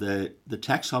 Who won? The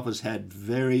tax office had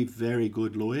very, very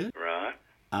good lawyers. Right.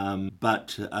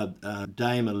 But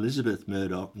Dame Elizabeth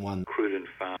Murdoch won. Cruden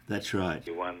Farm. That's right.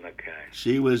 You won the case.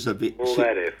 She was a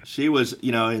She was,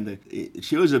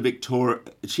 she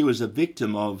was a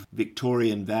victim of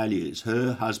Victorian values.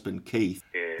 Her husband Keith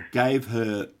gave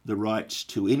her the rights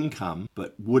to income,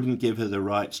 but wouldn't give her the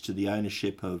rights to the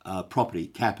ownership of property,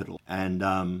 capital. And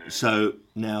so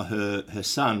now her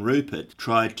son Rupert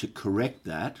tried to correct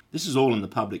that. This is all in the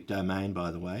public domain,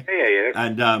 by the way. Yeah.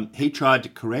 And he tried to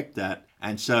correct that.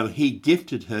 And so he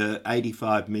gifted her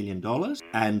 $85 million,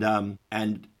 and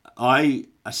I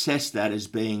assessed that as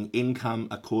being income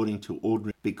according to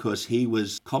ordinary, because he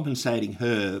was compensating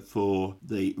her for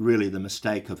the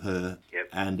mistake of her. Yep.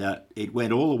 And it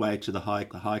went all the way to the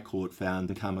High Court found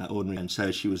income ordinary, and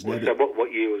so she was never. So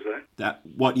what year was that?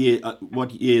 What year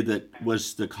that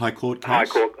was the High Court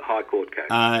case? High Court case.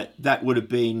 That would have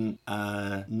been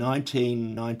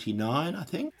 1999, I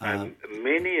think.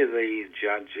 Many of these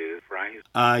judges,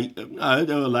 no,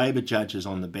 there were Labor judges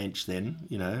on the bench then.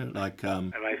 And they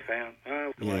found.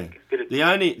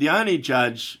 The only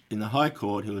judge in the High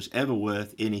Court who was ever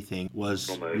worth anything was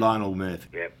Lionel Murphy.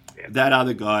 Yep. That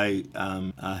other guy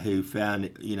who found,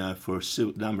 for a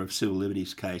number of civil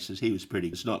liberties cases, he was pretty.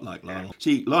 It's not like Lionel.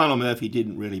 See, Lionel Murphy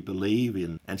didn't really believe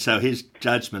in, and so his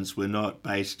judgments were not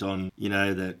based on,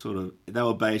 they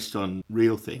were based on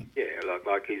real things. Yeah,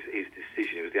 like his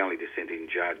decision. He was the only dissenting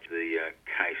judge. The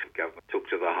case the government took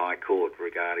to the High Court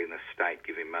regarding the state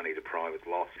giving money to private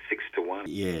loss, 6-1.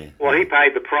 Yeah. Well, he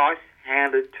paid the price,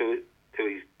 handed to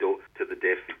to the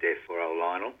death for old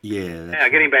Lionel. Yeah. Now,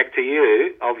 getting back to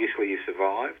you, obviously you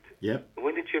survived. Yep.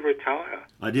 When did you retire?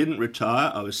 I didn't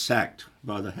retire. I was sacked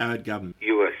by the Howard government.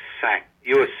 You were sacked.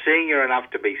 You were senior enough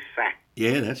to be sacked.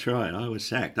 Yeah, that's right. I was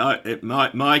sacked.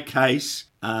 My case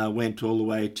went all the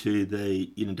way to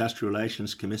the Industrial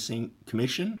Relations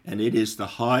Commission, and it is the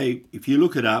high. If you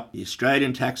look it up, the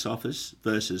Australian Tax Office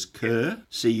versus Curr,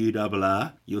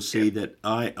 CURR, you'll see that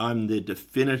I'm the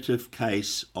definitive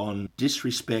case on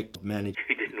disrespect of management.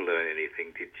 You didn't learn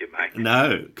anything, did you, mate?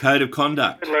 No, code of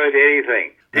conduct. You didn't learn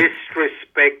anything.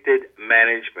 Disrespected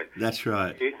management. That's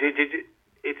right.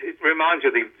 It reminds you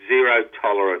of the zero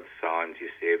tolerance signs you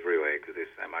see everywhere because there's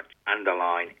so much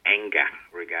underlying anger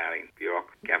regarding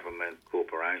government,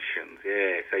 corporations.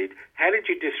 Yeah. So how did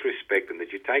you disrespect them?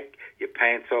 Did you take your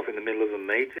pants off in the middle of a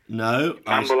meeting? No.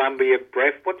 Mumble under your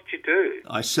breath? What did you do?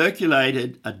 I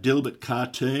circulated a Dilbert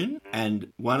cartoon,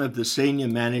 and one of the senior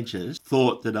managers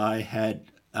thought that I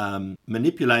had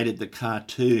manipulated the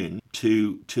cartoon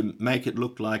to make it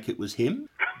look like it was him.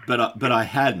 But I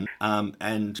hadn't.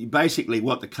 And basically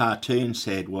what the cartoon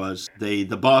said was the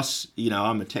boss,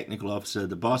 I'm a technical officer,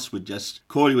 the boss would just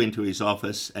call you into his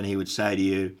office and he would say to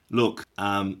you, look,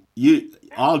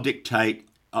 I'll dictate,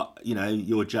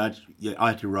 your judge, I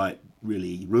had to write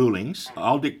really rulings.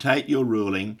 I'll dictate your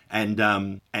ruling and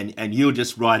you'll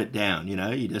just write it down,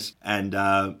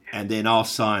 and then I'll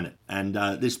sign it. And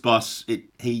this boss,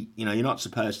 you're not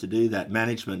supposed to do that.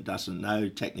 Management doesn't know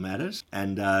technical matters.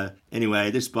 And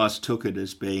anyway, this boss took it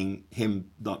as being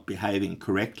him not behaving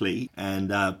correctly. And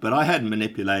but I hadn't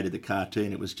manipulated the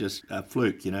cartoon. It was just a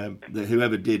fluke,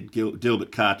 whoever did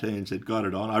Dilbert cartoons had got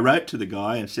it on. I wrote to the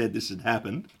guy and said this had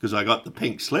happened because I got the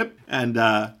pink slip. And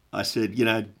I said,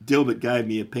 Dilbert gave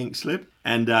me a pink slip.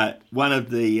 And one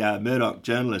of the Murdoch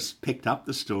journalists picked up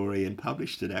the story and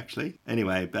published it, actually.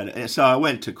 Anyway, but so I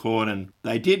went to court, and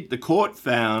the court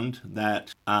found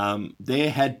that there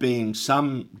had been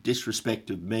some disrespect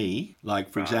of me. Like,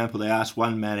 for example, they asked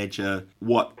one manager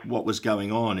what was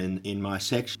going on in my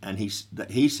section, and he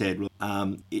said,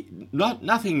 well,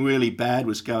 nothing really bad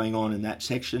was going on in that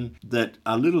section, that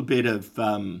a little bit of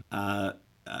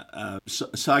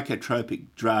psychotropic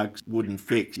drugs wouldn't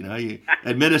fix. You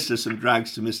administer some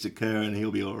drugs to Mr. Kerr and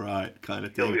he'll be all right, kind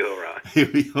of thing. He'll be all right.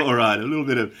 He'll be all right. A little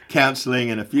bit of counselling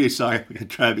and a few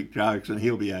psychotropic drugs and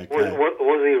he'll be okay. Was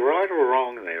he right or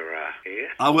wrong there,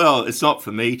 yeah? Well, it's not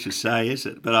for me to say, is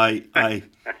it? But Did you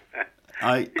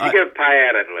get a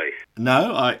payout at least?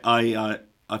 No, I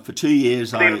for 2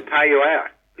 years They didn't pay you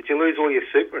out. Did you lose all your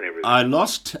super and everything? I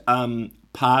lost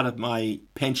part of my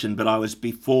pension, but I was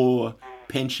before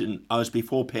pension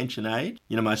age,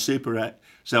 my super age.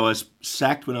 So I was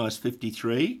sacked when I was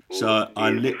 53. Ooh, so I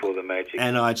lived before the magic.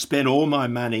 And I'd spent all my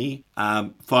money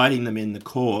fighting them in the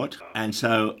court. And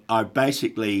so I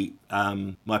basically,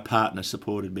 my partner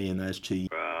supported me in those 2 years.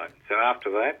 Right. So after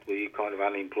that, were you kind of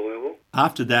unemployable?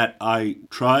 After that, I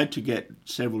tried to get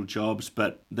several jobs,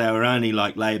 but they were only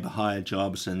like labour hire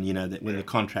jobs. And, when the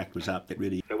contract was up, that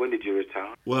really... So when did you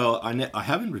retire? Well, I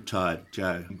haven't retired,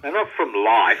 Joe. No, not from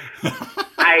life.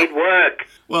 Paid work.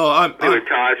 Well, They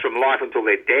retire from life until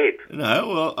they're dead.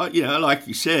 No, well, like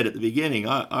you said at the beginning,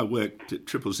 I worked at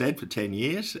Triple Z for 10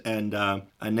 years, and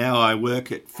now I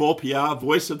work at 4PR,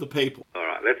 Voice of the People. All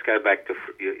right, let's go back to...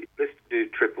 Let's do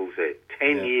Triple Z.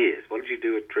 10 years. What did you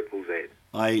do at Triple Z?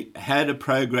 I had a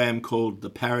program called The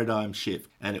Paradigm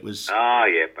Shift, and it was... Ah,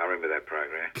 yep, I remember that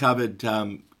program. Covered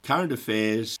current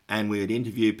affairs, and we'd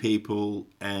interview people,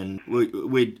 and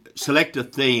we'd select a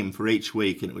theme for each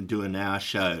week, and it would do an hour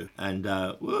show. And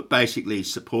we were basically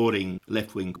supporting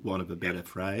left-wing, want of a better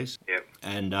phrase. Yep.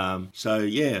 And so,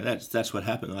 yeah, that's what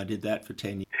happened. I did that for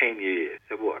 10 years. 10 years.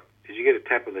 So what? Did you get a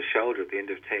tap on the shoulder at the end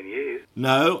of 10 years?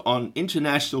 No, on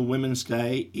International Women's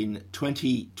Day in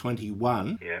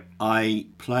 2021, yep. I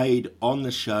played on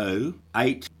the show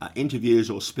 8 interviews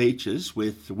or speeches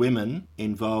with women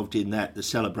involved in the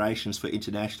celebrations for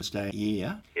International Day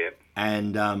year. Yep.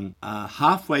 And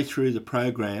halfway through the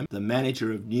program, the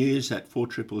manager of news at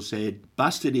 4ZZZ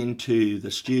busted into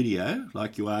the studio,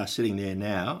 like you are sitting there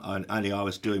now, only I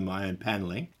was doing my own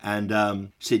panelling, and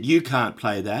said, "You can't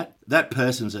play that. That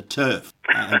person's a TERF."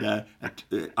 And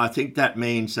I think that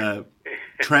means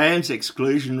trans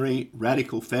exclusionary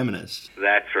radical feminist.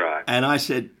 That's right. And I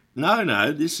said,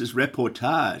 No, this is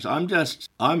reportage. I'm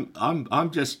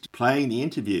just playing the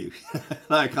interview.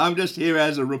 Like, I'm just here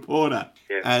as a reporter.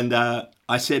 Yes. And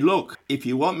I said, look, if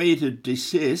you want me to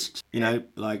desist,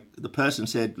 like the person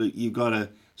said, look, you've got to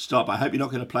stop. I hope you're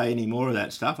not going to play any more of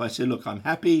that stuff. I said, look, I'm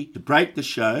happy to break the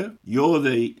show. You're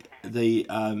the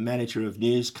manager of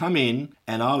news. Come in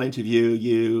and I'll interview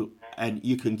you and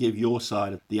you can give your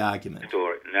side of the argument.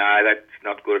 Story. No, that's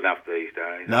not good enough these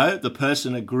days. No, the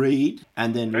person agreed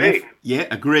and then Agreed? left. Yeah,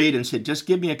 agreed and said, just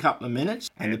give me a couple of minutes.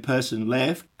 And the person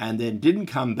left and then didn't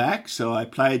come back. So I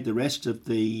played the rest of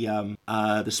the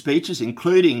speeches,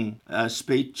 including a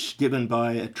speech given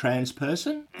by a trans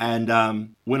person. And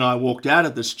when I walked out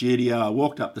of the studio, I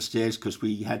walked up the stairs because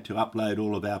we had to upload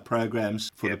all of our programs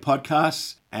for the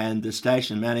podcasts. And the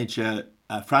station manager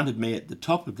fronted me at the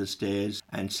top of the stairs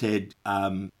and said,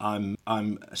 I'm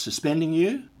suspending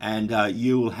you, and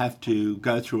you will have to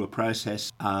go through a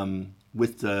process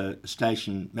with the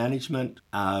station management.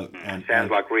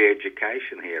 Sounds like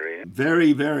re-education here, Ian.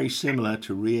 Very, very similar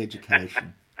to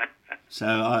re-education.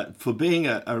 So for being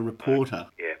a reporter,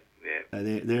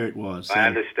 there it was. I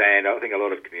understand. I think a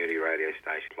lot of community radio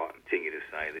stations continue to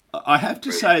say that. I have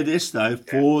to say this, though,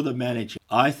 for the manager.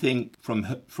 I think from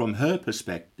her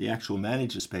perspective, the actual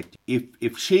manager's perspective,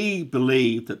 if she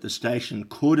believed that the station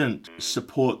couldn't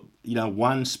support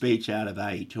one speech out of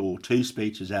 8 or 2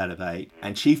 speeches out of 8,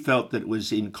 and she felt that it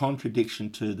was in contradiction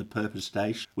to the purpose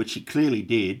station, which she clearly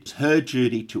did, it's her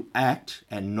duty to act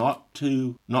and not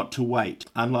to wait.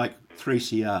 Unlike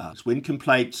 3CRs. When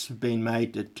complaints have been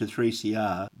made to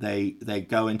 3CR, they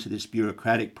go into this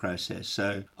bureaucratic process.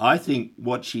 So I think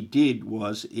what she did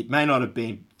was, it may not have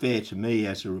been fair to me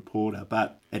as a reporter,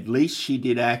 but at least she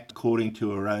did act according to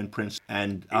her own principles.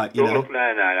 And Look, no,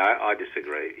 I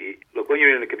disagree. Look, when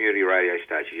you're in a community radio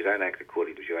station, you don't act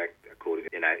according to, you act according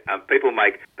to, people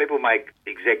make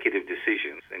executive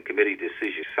decisions and committee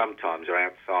decisions sometimes are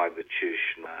outside the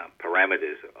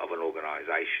parameters of an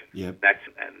organisation. Yep. That's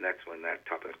when that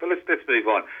type of. But let's move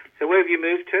on. So where have you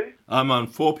moved to? I'm on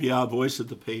 4PR Voice of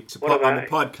the People. What are they? I'm a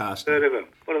podcast. Heard of them.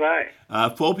 What are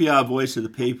they? 4PR Voice of the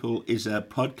People is a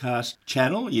podcast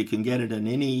channel. You can get it on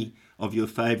any of your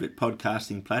favourite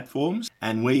podcasting platforms,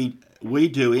 and we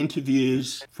do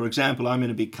interviews. For example, I'm going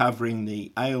to be covering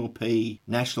the ALP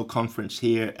National Conference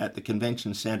here at the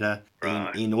Convention Centre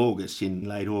in August, in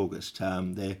late August.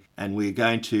 And there's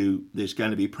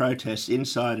going to be protests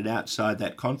inside and outside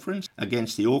that conference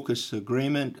against the AUKUS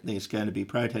agreement. There's going to be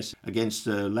protests against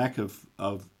the lack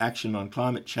of action on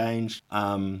climate change.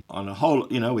 On a whole,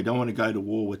 we don't want to go to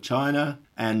war with China,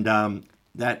 and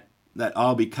that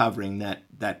I'll be covering that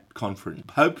conference.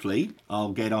 Hopefully,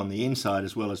 I'll get on the inside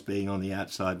as well as being on the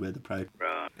outside where the protest.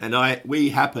 Right. And we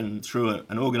happen, through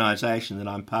an organisation that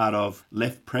I'm part of,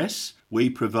 Left Press, we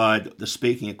provide the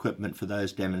speaking equipment for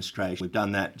those demonstrations. We've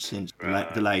done that since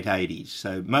the late 80s.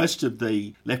 So most of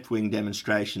the left-wing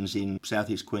demonstrations in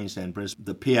southeast Queensland, Brisbane,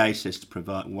 the PA system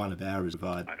provide one of ours.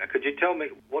 Now, could you tell me,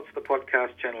 what's the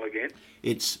podcast channel again?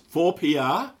 It's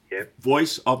 4PR, Yep.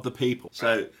 Voice of the People.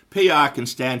 So PR can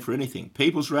stand for anything.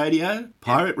 People's radio,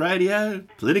 pirate radio,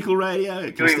 political radio. Were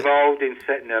you involved in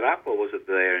setting it up, or was it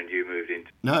there and you moved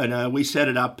into? No, we set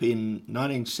it up in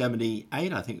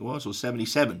 1978, I think it was, or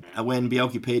 77, when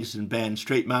Bjelke Petersen banned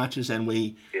street marches, and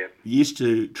we used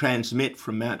to transmit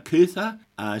from Mount Cootha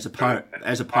as a pirate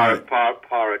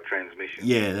transmission.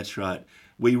 Yeah, that's right.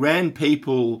 We ran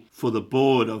people for the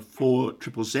board of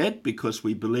 4ZZZ because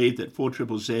we believed that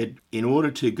 4ZZZ, in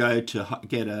order to go to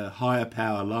get a higher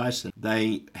power license,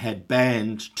 they had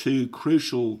banned 2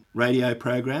 crucial radio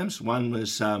programs. One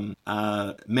was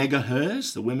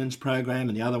Megahertz, the women's program,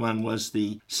 and the other one was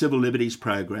the Civil Liberties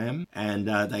program. And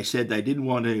they said they didn't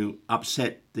want to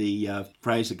upset the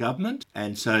Fraser government,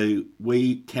 and so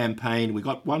we campaigned. We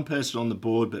got one person on the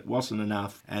board, but wasn't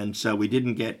enough, and so we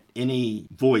didn't get any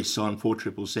voice on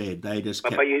 4ZZZ. They just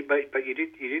kept... But you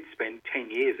did spend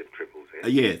 10 years at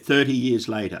ZZZ. Yeah, 30 years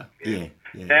later. Yeah.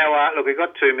 Now, look, we've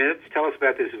got 2 minutes. Tell us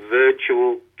about this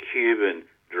virtual Cuban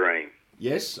dream.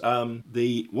 Yes,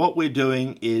 what we're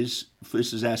doing is,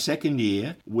 this is our second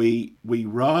year, we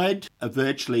ride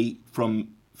virtually from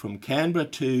Canberra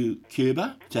to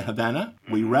Cuba, to Havana.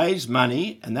 We raise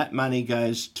money, and that money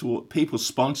goes to people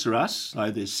sponsor us.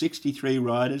 So there's 63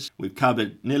 riders. We've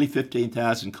covered nearly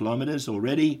 15,000 kilometres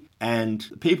already, and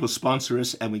people sponsor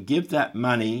us, and we give that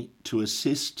money to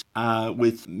assist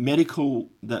with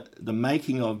the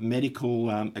making of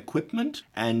medical equipment,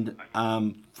 and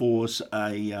for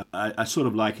a sort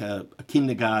of like a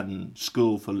kindergarten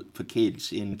school for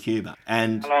kids in Cuba.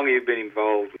 And how long have you been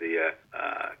involved with the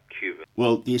Cuba?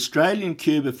 Well, the Australian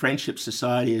Cuba Friendship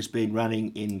Society has been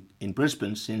running in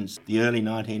Brisbane since the early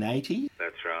 1980s.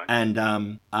 That's right.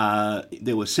 And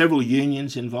there were several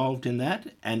unions involved in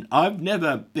that. And I've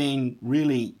never been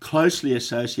really closely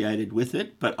associated with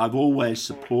it, but I've always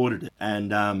supported it.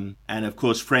 And of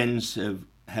course, friends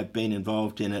have been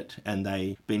involved in it, and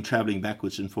they've been travelling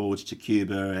backwards and forwards to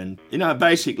Cuba. And,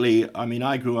 basically,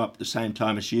 I grew up the same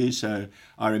time as you, so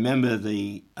I remember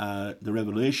the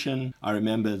revolution, I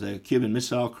remember the Cuban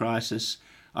Missile Crisis,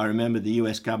 I remember the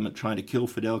US government trying to kill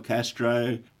Fidel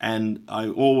Castro, and I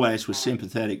always was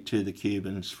sympathetic to the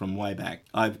Cubans from way back.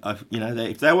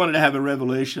 If they wanted to have a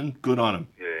revolution, good on them.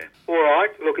 Yeah. All right.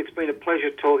 Look, it's been a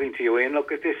pleasure talking to you, Ian.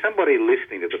 Look, if there's somebody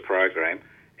listening to the program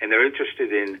and they're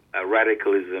interested in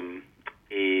radicalism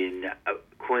in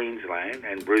Queensland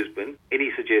and Brisbane,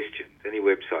 any suggestions, any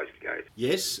websites to go to?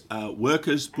 Yes,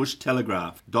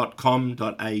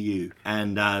 workersbushtelegraph.com.au,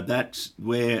 and that's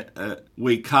where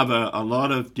we cover a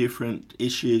lot of different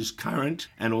issues, current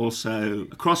and also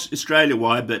across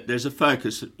Australia-wide, but there's a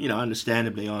focus,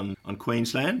 understandably on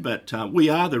Queensland, but we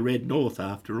are the Red North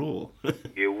after all.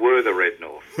 You were the Red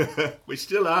North. We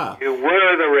still are. You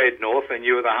were the Red North, and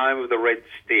you were the home of the Red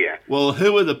Steer. Well,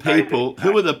 who are the people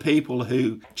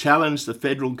who challenged the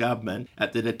federal government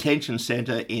at the detention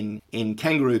centre in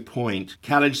Kangaroo Point,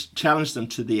 challenged them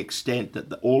to the extent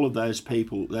that all of those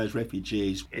people, those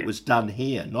refugees, it was done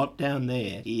here, not down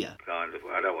there, here. Kind of.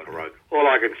 I don't want to rope. All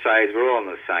I can say is we're all on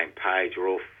the same page. We're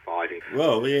all fighting.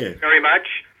 Well, yeah. Very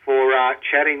much for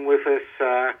chatting with us,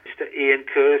 Mr. Ian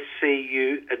Kerr,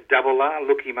 C-U-R-R.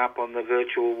 Look him up on the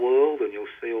virtual world and you'll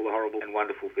see all the horrible and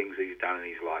wonderful things he's done in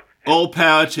his life. All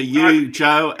power to you,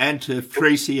 Joe, and to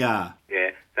 3CR.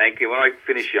 Yeah, thank you. When I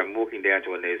finish, I'm walking down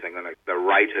to Inez. I'm going to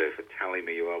berate her for telling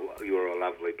me you are a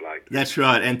lovely bloke. That's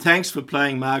right, and thanks for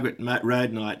playing Margaret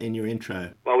Road Night in your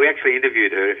intro. Well, we actually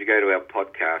interviewed her. If you go to our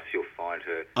podcast, you'll find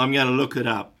her. I'm going to look it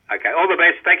up. Okay, all the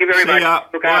best. Thank you very much. Ya.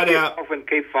 Look Bye after now. yourself and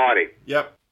keep fighting. Yep.